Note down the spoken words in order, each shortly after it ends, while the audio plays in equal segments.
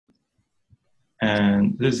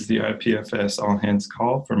And this is the IPFS All Hands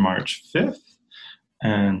call for March 5th.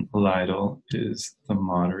 And Lydell is the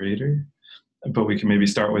moderator. But we can maybe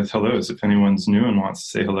start with hellos. If anyone's new and wants to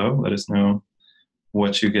say hello, let us know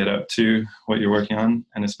what you get up to, what you're working on,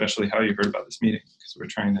 and especially how you heard about this meeting, because we're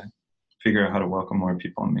trying to figure out how to welcome more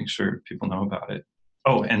people and make sure people know about it.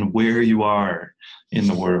 Oh, and where you are in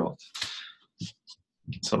the world.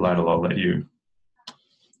 So Lydell, I'll let you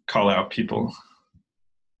call out people.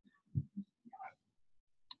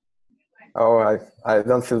 Oh, I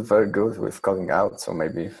don't feel very good with calling out, so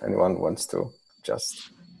maybe if anyone wants to just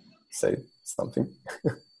say something.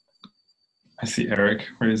 I see Eric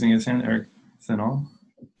raising his hand. Eric Zenal.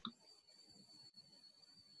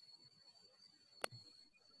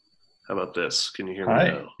 How about this? Can you hear me Hi.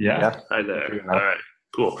 now? Yeah. Hi there. All right.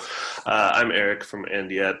 Cool. I'm Eric from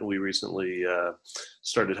Andiet. We recently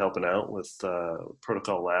started helping out with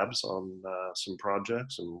Protocol Labs on some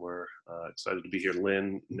projects, and we're excited to be here.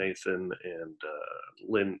 Lynn, Nathan, and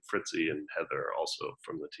Lynn, Fritzy, and Heather are also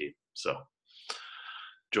from the team. So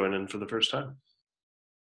join in for the first time.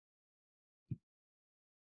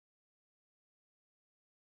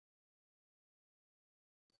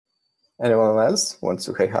 Anyone else wants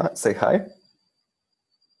to say hi?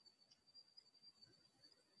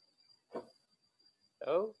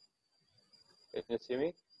 Hello, can you see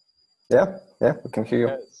me? Yeah, we can hear you.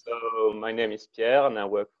 Yeah, so my name is Pierre and I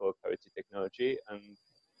work for Clarity Technology, and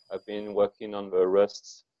I've been working on the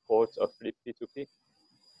Rust port of libp2p.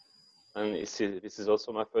 And this is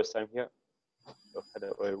also my first time here. So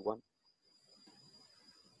hello everyone.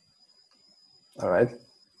 All right.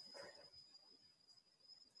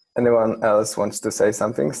 Anyone else wants to say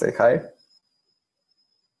something? Say hi.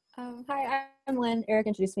 Hi, I'm Lynn. Eric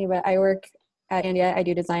introduced me, but I work at Andiet. I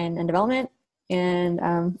do design and development, and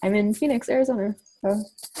I'm in Phoenix, Arizona. So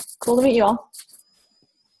cool to meet you all.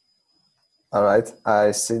 All right.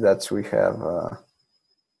 I see that we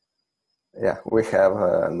have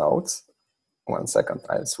notes. 1 second.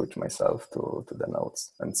 I'll switch myself to the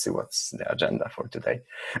notes and see what's the agenda for today.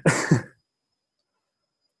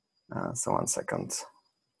 So 1 second.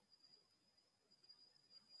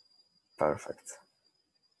 Perfect.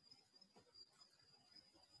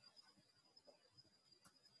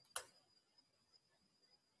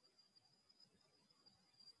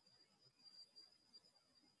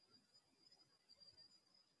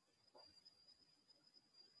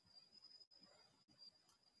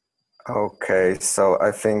 Okay, so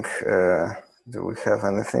I think, do we have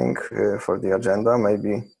anything for the agenda?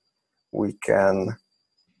 Maybe we can,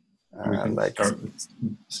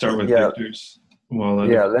 start with Victor's. Well,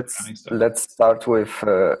 yeah, let's start with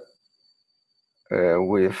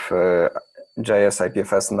JS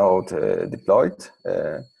IPFS node deployed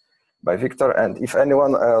by Victor. And if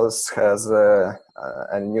anyone else has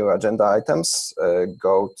any new agenda items,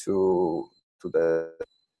 go to the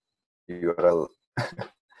URL.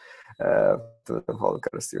 To the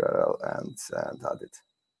Volker's URL and add it.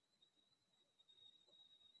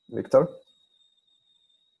 Victor?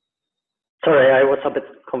 Sorry, I was a bit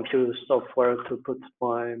confused of where to put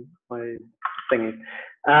my thingy.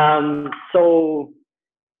 So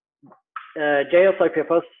JS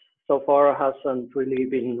IPFS so far hasn't really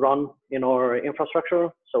been run in our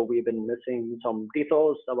infrastructure. So we've been missing some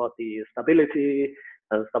details about the stability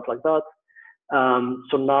and stuff like that.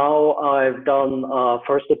 So now I've done a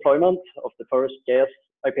first deployment of the first JS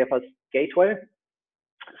IPFS gateway.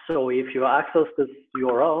 So if you access this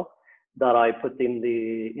URL that I put in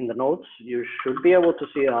the notes, you should be able to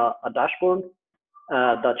see a dashboard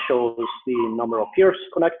that shows the number of peers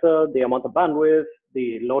connected, the amount of bandwidth,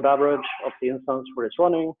 the load average of the instance where it's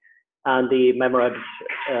running, and the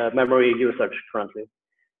memory usage currently.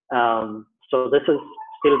 So this is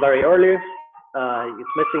still very early.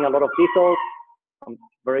 It's missing a lot of details. I'm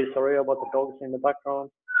very sorry about the dogs in the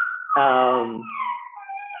background.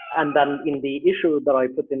 And then in the issue that I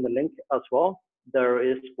put in the link as well, there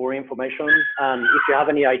is more information. And if you have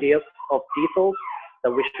any ideas of details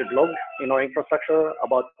that we should log in our infrastructure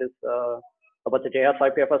about this, about the JS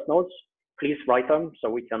IPFS nodes, please write them so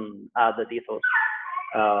we can add the details.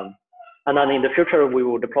 And then in the future, we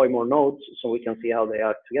will deploy more nodes so we can see how they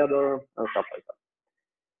act together and stuff like that.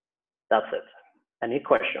 That's it. Any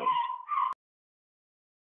questions?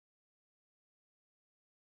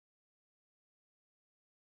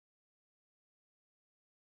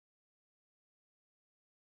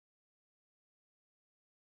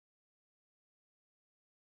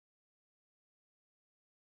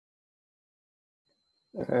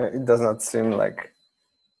 It does not seem like.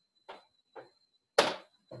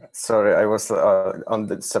 Sorry, I was on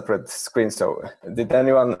the separate screen. So did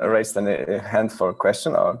anyone raise any hand for a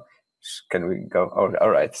question or can we go? Oh, all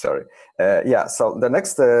right, sorry. Yeah, so the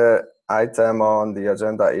next item on the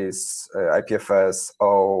agenda is IPFS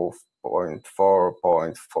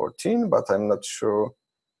 0.4.14, but I'm not sure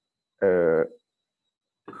who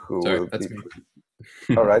Sorry, will that's be. me.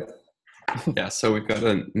 All right. Yeah, so we've got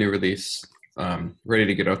a new release ready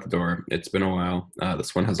to get out the door. It's been a while.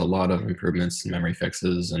 This one has a lot of improvements, memory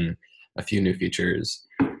fixes, and a few new features.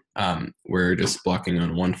 We're just blocking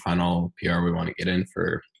on one final PR we want to get in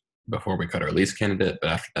for before we cut our release candidate, but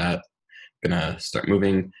after that, gonna start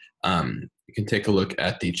moving. You can take a look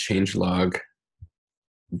at the changelog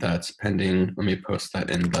that's pending. Let me post that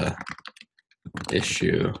in the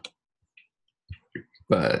issue.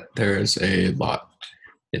 But there's a lot.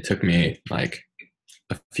 It took me like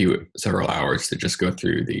several hours to just go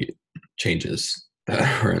through the changes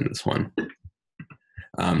that were in this one.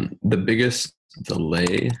 The biggest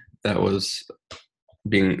delay that was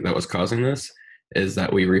causing this is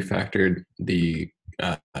that we refactored the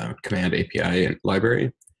command API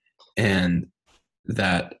library, and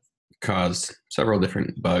that caused several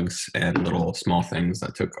different bugs and little small things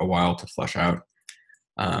that took a while to flush out.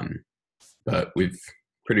 But we've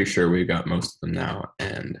pretty sure we got most of them now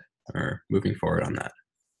and are moving forward on that.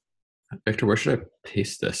 Victor, where should I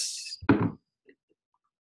paste this?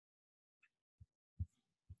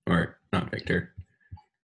 Or not Victor.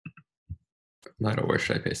 Lido, where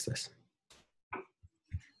should I paste this?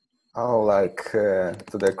 Oh, like to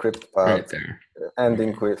the crypt path Right there.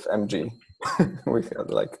 ending with MG. We had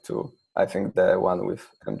like two. I think the one with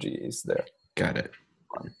MG is there. Got it.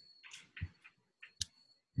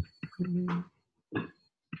 There.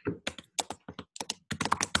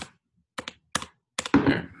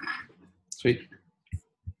 Sweet.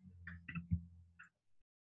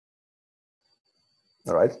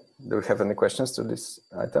 All right. Do we have any questions to this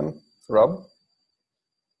item? Rob?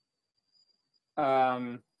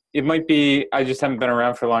 It might be, I just haven't been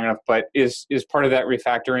around for long enough, but is part of that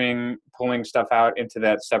refactoring pulling stuff out into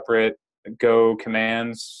that separate Go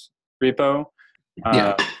commands repo?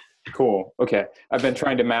 Yeah. Cool. Okay. I've been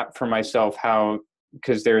trying to map for myself how,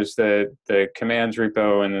 because there's the commands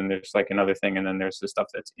repo, and then there's like another thing, and then there's the stuff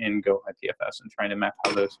that's in Go IPFS, and trying to map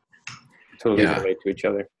how those totally relate to each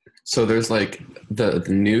other. So there's like the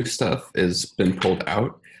new stuff has been pulled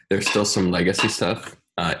out. There's still some legacy stuff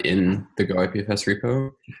in the Go IPFS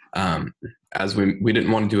repo. As we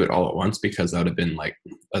didn't want to do it all at once because that would have been like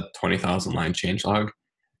a 20,000 line changelog.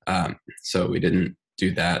 So we didn't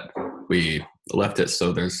do that. We left it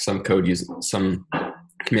so there's some code using some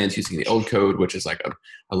commands using the old code, which is like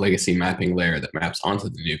a legacy mapping layer that maps onto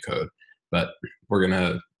the new code. But we're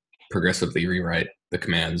gonna progressively rewrite the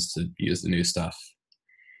commands to use the new stuff.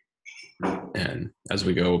 And as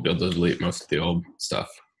we go, we'll be able to delete most of the old stuff.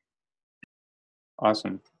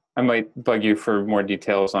 Awesome. I might bug you for more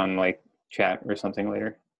details on like chat or something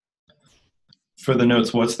later. For the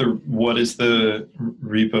notes, what is the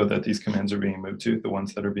repo that these commands are being moved to, the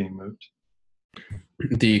ones that are being moved?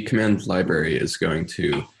 The command library is going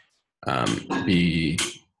to be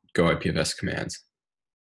Go IPFS commands.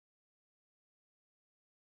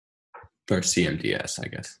 Or CMDS, I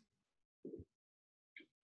guess.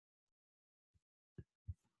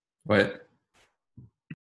 What?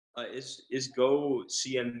 Is Go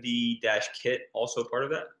CMD-kit also part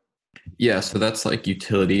of that? Yeah, so that's like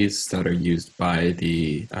utilities that are used by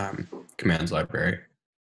the commands library.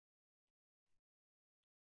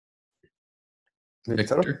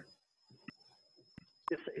 Victor?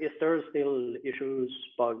 Is there still issues,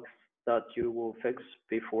 bugs that you will fix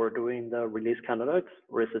before doing the release candidate,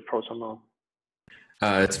 or is it frozen now?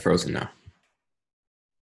 It's frozen now.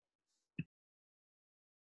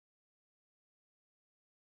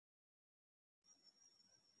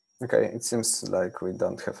 Okay, it seems like we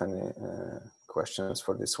don't have any questions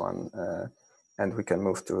for this one, and we can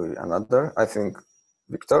move to another. I think,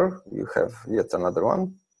 Victor, you have yet another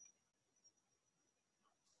one.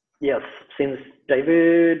 Yes, since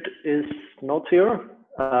David is not here,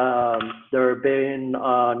 there have been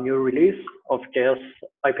a new release of JS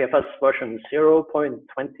IPFS version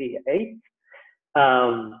 0.28,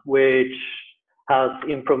 which has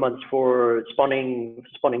improvements for spawning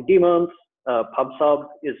daemons. PubSub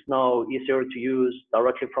is now easier to use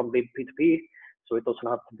directly from libp2p, so it doesn't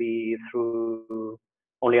have to be through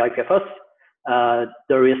only IPFS.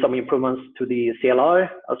 There is some improvements to the CLI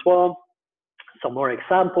as well. Some more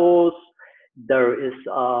examples. There is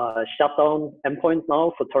a shutdown endpoint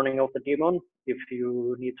now for turning off the daemon if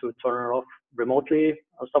you need to turn it off remotely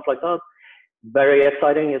and stuff like that. Very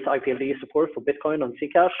exciting is IPLD support for Bitcoin and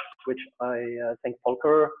Zcash, which I think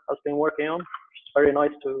Volker has been working on. It's very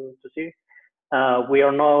nice to see. We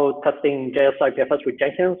are now testing JS IPFS with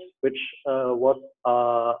Jenkins, which was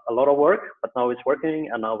a lot of work, but now it's working,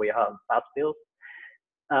 and now we have fast builds.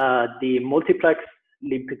 The multiplex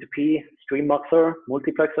libp2p stream muxer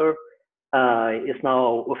multiplexer is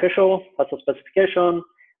now official, has a specification,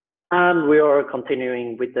 and we are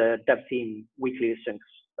continuing with the dev team weekly syncs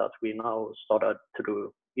that we now started to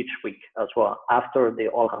do each week as well after the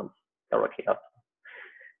all hands directly after.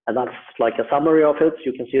 And that's like a summary of it.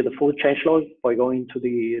 You can see the full changelog by going to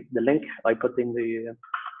the link I put in the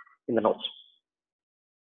notes.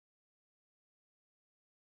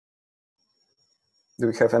 Do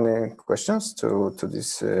we have any questions to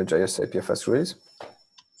this JS IPFS release?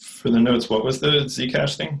 For the notes, what was the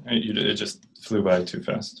Zcash thing? It just flew by too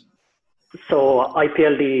fast. So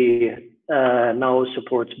IPLD now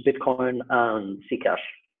supports Bitcoin and Zcash.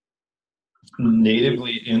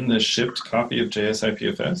 Natively in the shipped copy of JS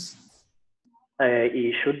IPFS?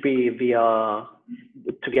 It should be via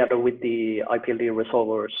together with the IPLD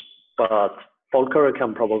resolvers, but Volker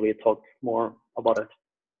can probably talk more about it.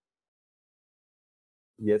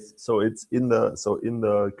 Yes, so it's in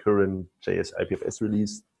the current JS IPFS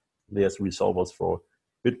release. There's resolvers for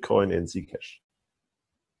Bitcoin and Zcash.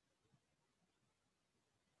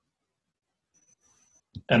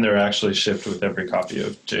 And they're actually shipped with every copy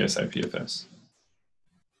of JS IPFS?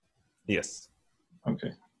 Yes.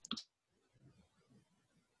 Okay.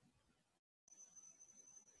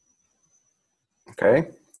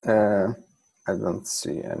 Okay. I don't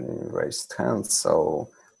see any raised hands, so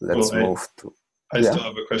let's move to... I still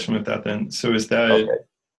have a question with that then. So is that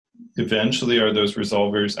eventually are those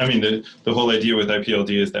resolvers, I mean, the whole idea with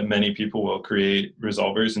IPLD is that many people will create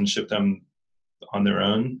resolvers and ship them on their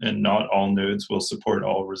own, and not all nodes will support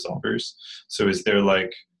all resolvers. So is there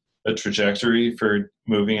like a trajectory for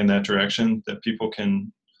moving in that direction that people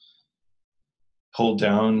can hold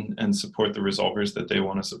down and support the resolvers that they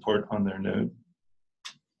want to support on their node?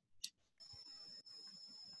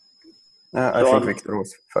 I think Victor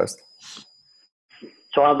was first.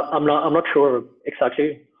 So I'm not sure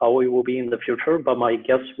exactly how it will be in the future, but my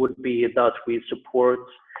guess would be that we support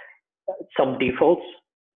some defaults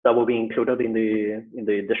that will be included in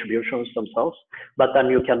the distributions themselves. But then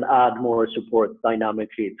you can add more support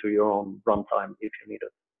dynamically to your own runtime if you need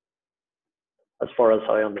it, as far as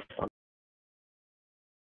I understand.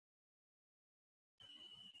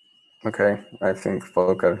 Okay, I think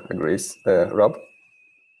Volker agrees. Rob?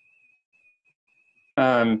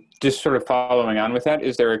 Just sort of following on with that,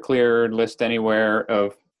 is there a clear list anywhere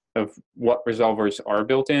of what resolvers are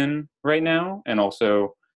built in right now? And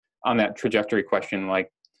also on that trajectory question,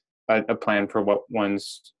 like a plan for what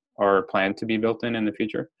ones are planned to be built in the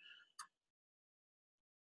future?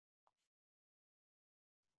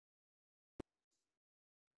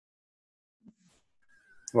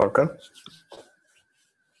 Volker?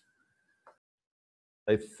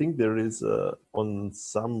 I think there is on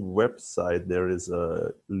some website there is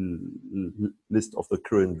a list of the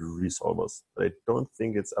current resolvers. I don't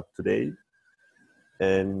think it's up to date,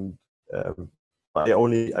 and I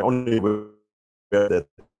only aware that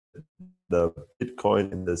the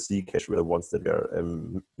Bitcoin and the Zcash were the ones that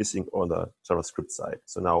were missing on the JavaScript side.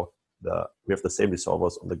 So now we have the same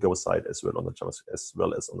resolvers on the Go side as well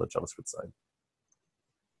as on the JavaScript side.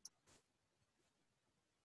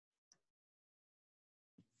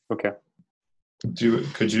 Okay.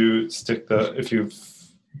 Could you stick a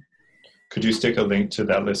link to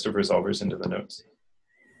that list of resolvers into the notes?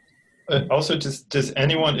 Also, is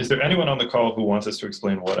there anyone on the call who wants us to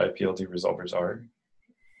explain what IPLD resolvers are?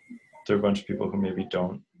 There are a bunch of people who maybe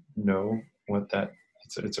don't know what that.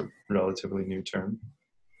 It's a relatively new term.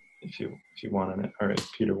 If you want on it, all right.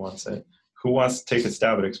 Peter wants it. Who wants to take a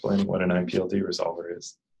stab at explaining what an IPLD resolver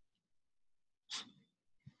is?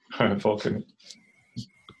 All right, Volker.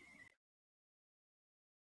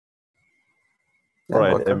 All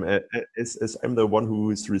right, as I'm the one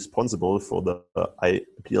who is responsible for the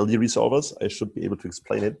IPLD resolvers, I should be able to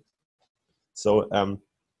explain it. So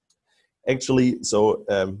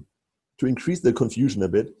to increase the confusion a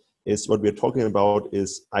bit, is what we're talking about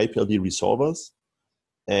is IPLD resolvers,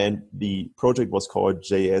 and the project was called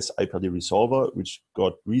JS IPLD resolver, which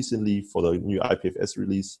got recently for the new IPFS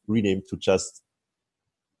release renamed to just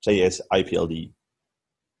JS IPLD.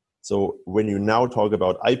 So when you now talk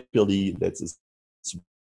about IPLD, that's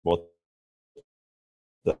what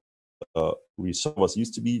the resolvers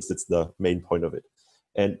used to be. That's the main point of it.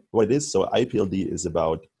 And what it is, so IPLD is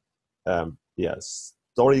about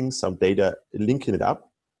storing some data, linking it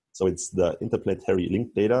up. So it's the interplanetary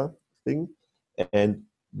linked data thing. And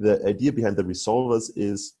the idea behind the resolvers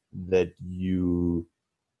is that you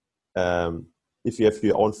if you have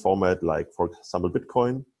your own format, like for example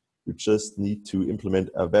Bitcoin, you just need to implement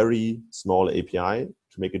a very small API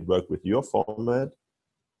to make it work with your format.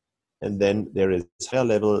 And then there is higher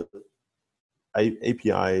level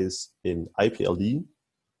APIs in IPLD,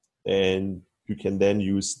 and you can then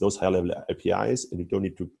use those higher level APIs, and you don't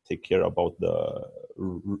need to take care about the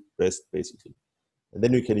rest basically. And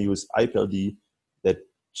then you can use IPLD that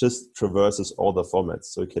just traverses all the formats.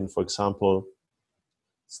 So you can, for example,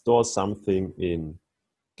 store something in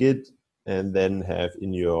Git and then have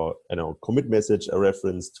in your commit message a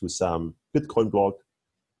reference to some Bitcoin block.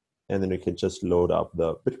 And then you can just load up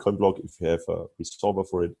the Bitcoin block if you have a resolver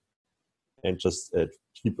for it and just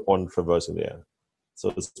keep on traversing there.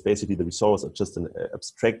 So it's basically the resolvers are just an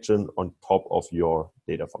abstraction on top of your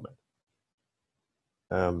data format.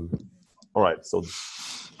 All right, so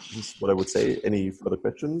this is what I would say. Any further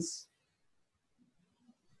questions?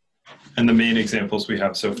 And the main examples we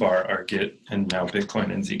have so far are Git and now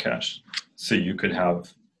Bitcoin and Zcash. So you could have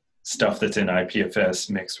stuff that's in IPFS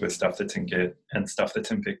mixed with stuff that's in Git and stuff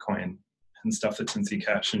that's in Bitcoin and stuff that's in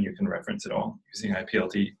Zcash, and you can reference it all using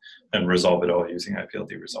IPLD and resolve it all using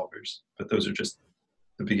IPLD resolvers. But those are just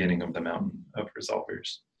the beginning of the mountain of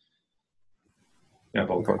resolvers. Yeah,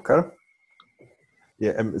 Volker?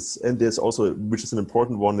 Yeah, and there's also, which is an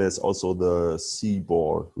important one, there's also the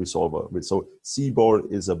CBOR resolver. So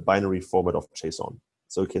CBOR is a binary format of JSON.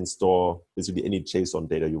 So you can store basically any JSON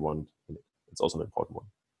data you want in it. It's also an important one.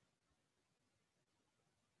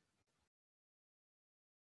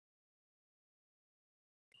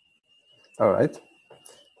 All right.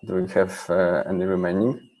 Do we have any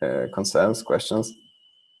remaining concerns, questions?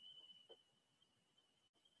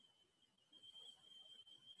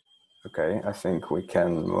 Okay, I think we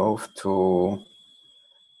can move to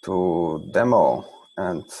demo,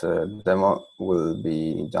 and demo will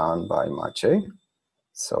be done by Maciej.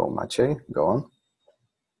 So Maciej, go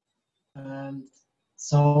on.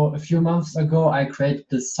 So a few months ago, I created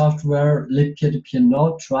the software libpeer-to-peer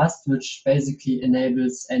node trust, which basically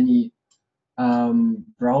enables any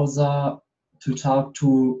browser to talk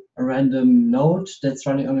to a random node that's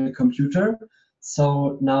running on a computer.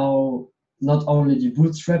 So now not only the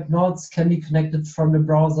bootstrap nodes can be connected from the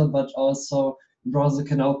browser, but also the browser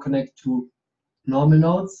can now connect to normal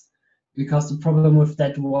nodes, because the problem with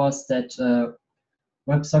that was that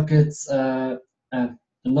WebSockets, the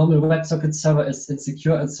normal WebSocket server is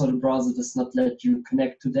insecure, and so the browser does not let you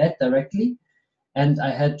connect to that directly. And I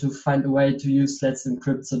had to find a way to use Let's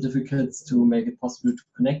Encrypt certificates to make it possible to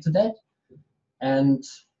connect to that. And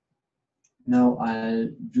now I'll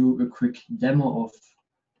do a quick demo of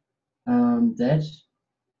that.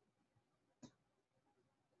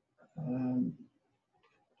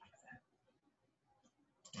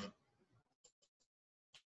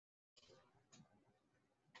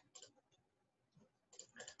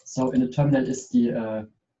 So in the terminal is the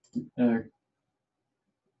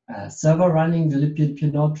server running the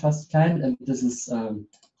libpeer-to-peer node trust client, and this is the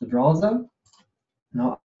browser.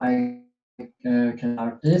 Now I can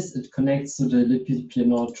start this. It connects to the libpeer-to-peer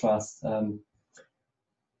node trust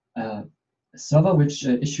server, which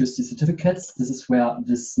issues the certificates. This is where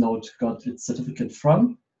this node got its certificate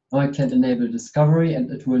from. Now I can enable discovery,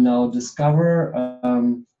 and it will now discover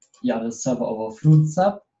the server over Fluent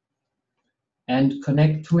sub and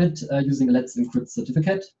connect to it using a Let's Encrypt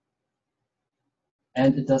certificate.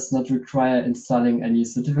 And it does not require installing any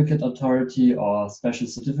certificate authority or special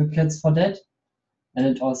certificates for that. And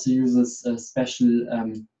it also uses a special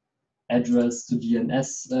address to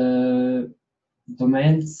DNS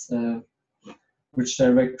domains, which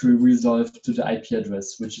directly resolve to the IP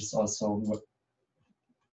address, which is also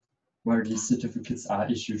where these certificates are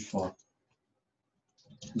issued for.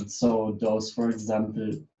 And so those, for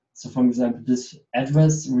example, this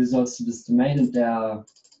address resolves to this domain, and there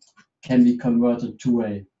can be converted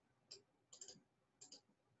two-way.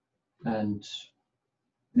 And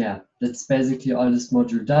yeah, that's basically all this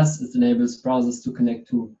module does. It enables browsers to connect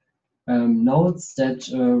to nodes that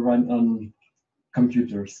run on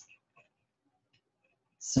computers.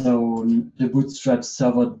 So the Bootstrap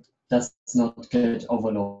server does not get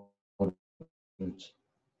overloaded.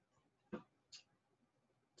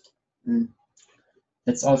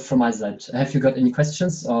 That's all from my side. Have you got any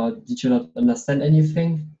questions, or did you not understand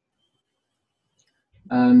anything?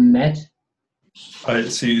 Matt?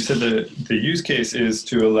 So you said the use case is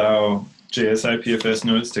to allow JS IPFS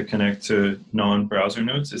nodes to connect to non-browser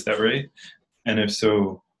nodes, is that right? And if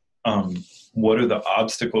so, what are the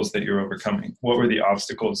obstacles that you're overcoming? What were the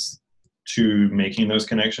obstacles to making those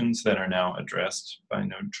connections that are now addressed by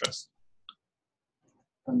Node Trust?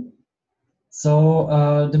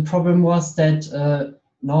 So the problem was that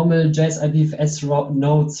normal JS IPFS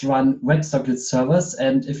nodes run WebSocket servers,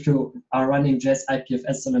 and if you are running JS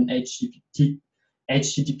IPFS on an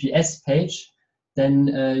HTTPS page, then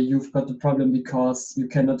you've got the problem because you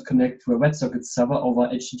cannot connect to a WebSocket server over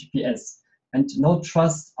HTTPS. And Node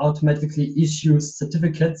Trust automatically issues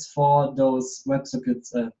certificates for those WebSocket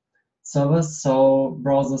servers, so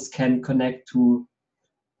browsers can connect to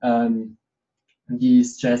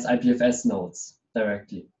these JS IPFS nodes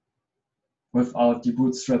directly without the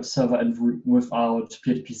Bootstrap server and without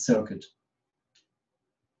P2P circuit.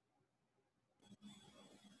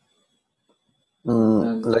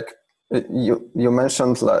 Like you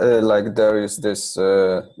mentioned, like there is this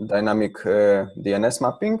dynamic DNS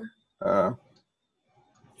mapping.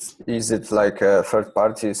 Is it like a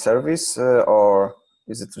third-party service or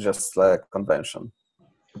is it just like convention?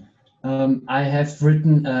 I have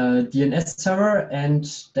written a DNS server, and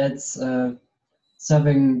that's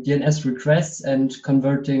serving DNS requests and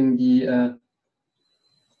converting the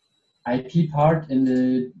IP part in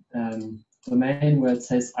the domain where it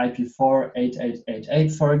says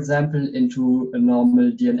IP48888, for example, into a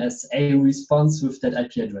normal DNS-A response with that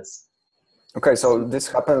IP address. Okay, so this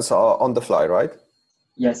happens on the fly, right?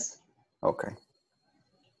 Yes. Okay.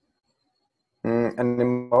 Any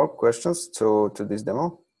more questions to this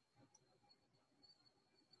demo?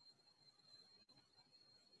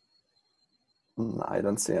 I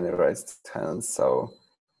don't see any raised hands, so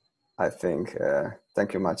I think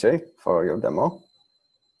thank you, Maciej, for your demo.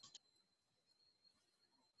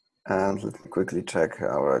 And let me quickly check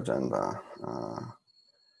our agenda.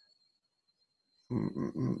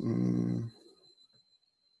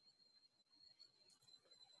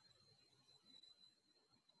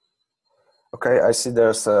 Okay, I see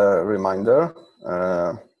there's a reminder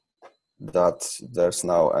that there's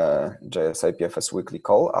now a JS IPFS weekly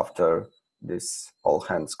call after this all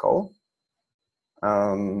hands call.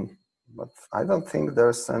 But I don't think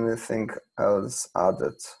there's anything else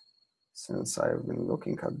added since I've been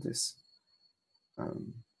looking at this.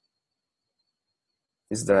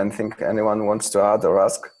 Is there anything anyone wants to add or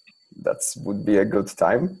ask? That would be a good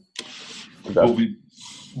time. Well,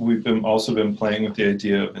 we've also been playing with the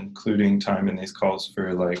idea of including time in these calls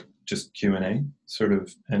for like just Q&A, sort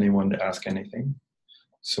of anyone to ask anything.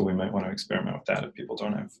 So we might want to experiment with that if people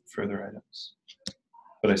don't have further items.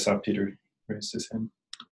 But I saw Peter raise his hand.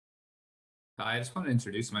 I just want to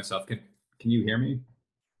introduce myself. Can you hear me?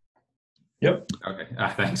 Yep. Okay,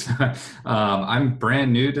 thanks. I'm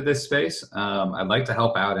brand new to this space. I'd like to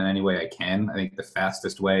help out in any way I can. I think the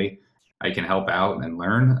fastest way I can help out and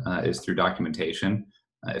learn is through documentation.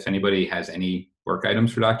 If anybody has any work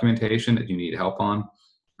items for documentation that you need help on,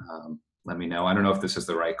 let me know. I don't know if this is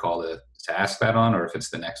the right call to ask that on or if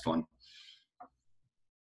it's the next one.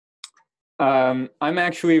 I'm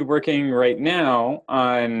actually working right now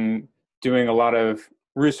on doing a lot of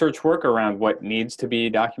research work around what needs to be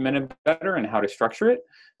documented better and how to structure it.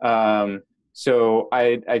 So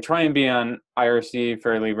I try and be on IRC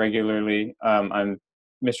fairly regularly. I'm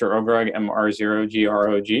Mr. Ogrog,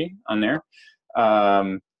 MR0GROG on there.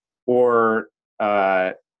 Or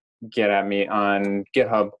get at me on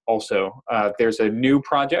GitHub also. There's a new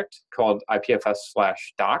project called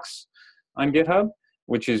IPFS/docs on GitHub,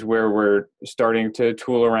 which is where we're starting to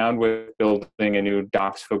tool around with building a new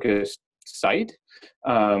docs-focused site.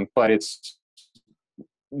 But it's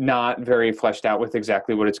not very fleshed out with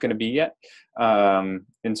exactly what it's going to be yet.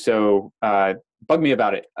 And so bug me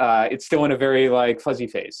about it. It's still in a very like fuzzy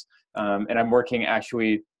phase. And I'm working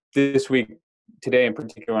actually this week, today in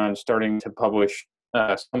particular, I'm starting to publish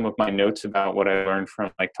some of my notes about what I learned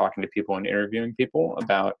from like talking to people and interviewing people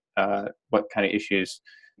about what kind of issues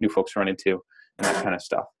new folks run into and that kind of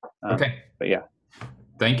stuff. Okay. But yeah.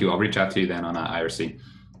 Thank you. I'll reach out to you then on IRC.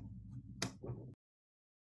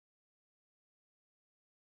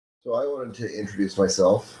 So I wanted to introduce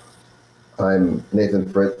myself. I'm Nathan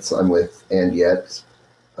Fritz. I'm with And Yet.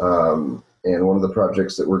 And one of the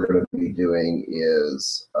projects that we're going to be doing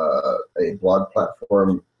is a blog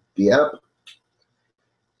platform DApp.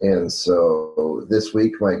 And so this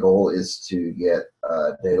week, my goal is to get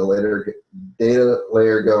a data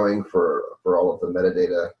layer going for all of the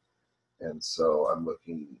metadata. And so I'm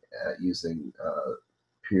looking at using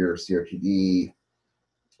peer CRTD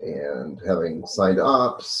and having signed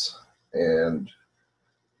ops and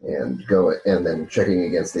then checking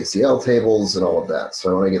against ACL tables and all of that. So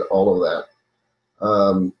I want to get all of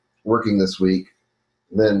that working this week.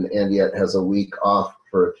 Then And Yet has a week off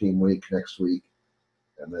for a team week next week.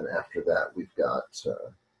 And then after that, we've got,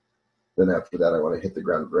 then after that, I want to hit the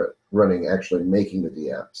ground running, actually making the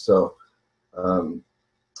DApp. So,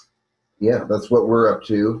 yeah, that's what we're up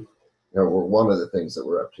to. or one of the things that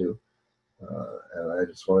we're up to. And I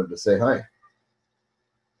just wanted to say hi.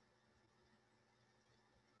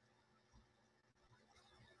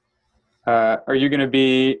 Are you going to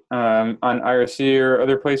be on IRC or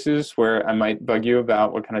other places where I might bug you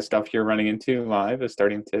about what kind of stuff you're running into live as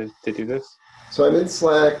starting to do this? So I'm in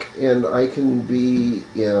Slack, and I can be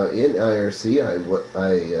in IRC. I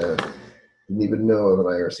didn't even know of an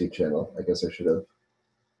IRC channel. I guess I should have.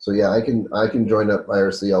 So yeah, I can join up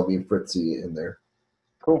IRC. I'll be Fritzy in there.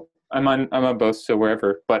 Cool. I'm on both, so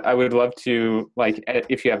wherever. But I would love to, like,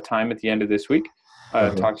 if you have time at the end of this week,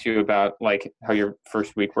 talk to you about like how your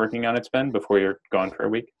first week working on it's been before you're gone for a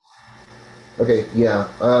week. Okay. Yeah.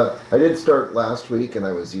 I did start last week, and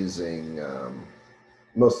I was using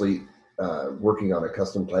mostly working on a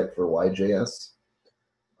custom type for YJS.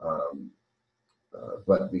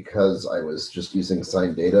 But because I was just using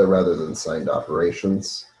signed data rather than signed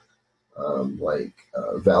operations,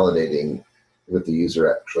 validating that the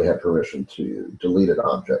user actually had permission to delete an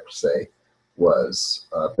object, say, was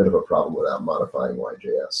a bit of a problem without modifying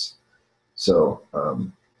YJS. So I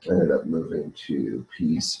ended up moving to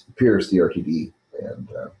Pierce DRTD, and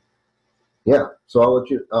yeah. So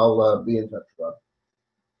I'll be in touch, Bob.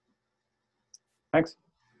 Thanks.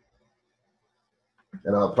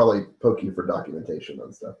 And I'll probably poke you for documentation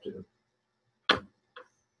on stuff too.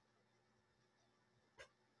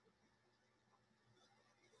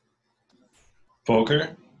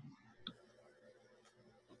 Volker?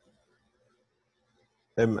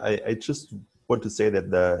 I just want to say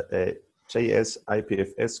that the JS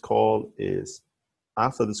IPFS call is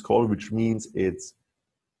after this call, which means it's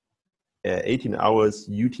 18 hours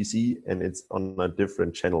UTC, and it's on a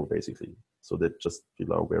different channel basically. So that just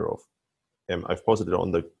people are aware of. I've posted it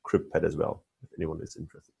on the crypt pad as well, if anyone is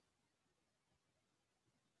interested.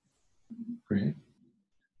 Great.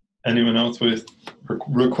 Anyone else with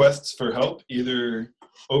requests for help, either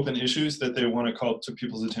open issues that they want to call to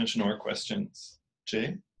people's attention or questions?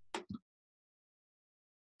 Jay?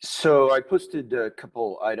 So I posted a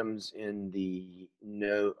couple items in the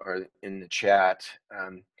note or in the chat.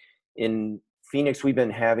 In Phoenix, we've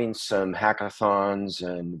been having some hackathons,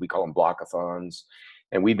 and we call them blockathons.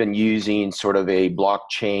 And we've been using sort of a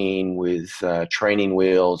blockchain with training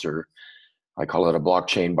wheels, or I call it a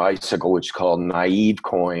blockchain bicycle, which is called Naive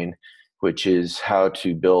Coin, which is how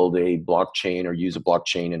to build a blockchain or use a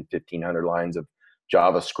blockchain in 1,500 lines of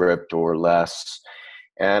JavaScript or less.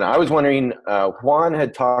 And I was wondering, Juan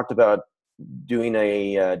had talked about doing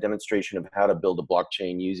a demonstration of how to build a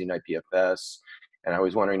blockchain using IPFS. And I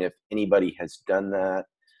was wondering if anybody has done that.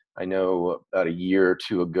 I know about a year or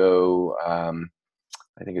two ago,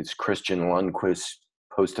 I think it's Christian Lundquist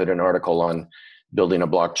posted an article on building a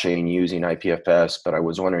blockchain using IPFS, but I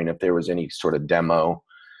was wondering if there was any sort of demo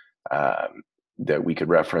that we could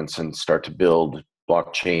reference and start to build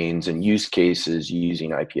blockchains and use cases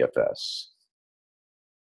using IPFS.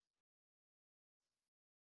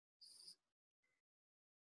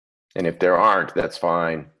 And if there aren't, that's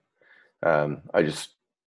fine. I just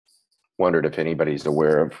wondered if anybody's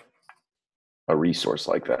aware of a resource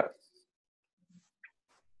like that.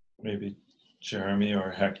 Maybe Jeremy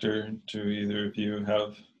or Hector, do either of you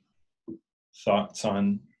have thoughts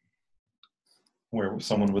on where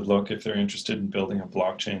someone would look if they're interested in building a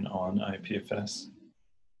blockchain on IPFS?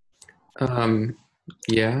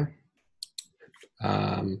 Yeah.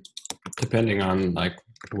 Depending on like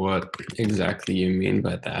what exactly you mean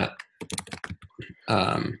by that.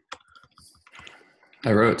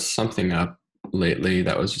 I wrote something up lately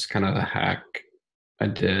that was just kind of a hack I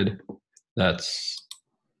did. That's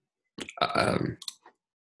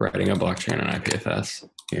writing a blockchain on IPFS.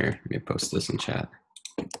 Here, let me post this in chat.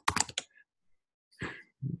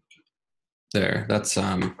 There, that's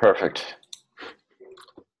perfect.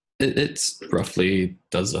 It's roughly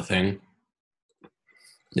does the thing.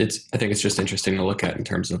 I think it's just interesting to look at in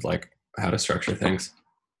terms of like how to structure things.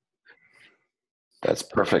 That's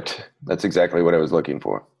perfect. That's exactly what I was looking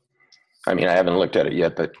for. I mean, I haven't looked at it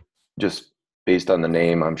yet, but just based on the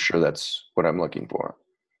name, I'm sure that's what I'm looking for.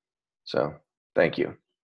 So thank you.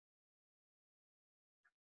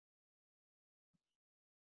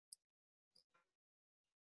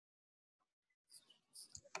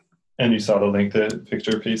 And you saw the link that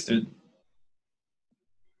Victor pasted?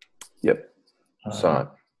 Yep, saw it.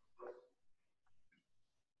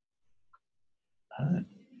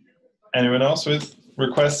 Anyone else with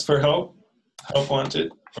requests for help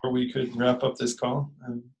wanted, or we could wrap up this call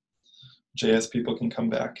and JS people can come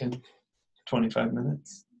back in 25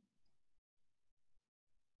 minutes.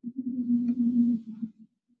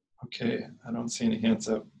 Okay, I don't see any hands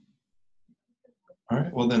up. All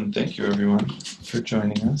right, well then, thank you everyone for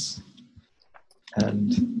joining us.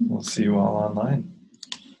 and we'll see you all online.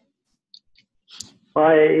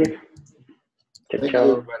 Bye. Thank you,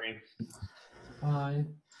 Ciao. everybody. Bye.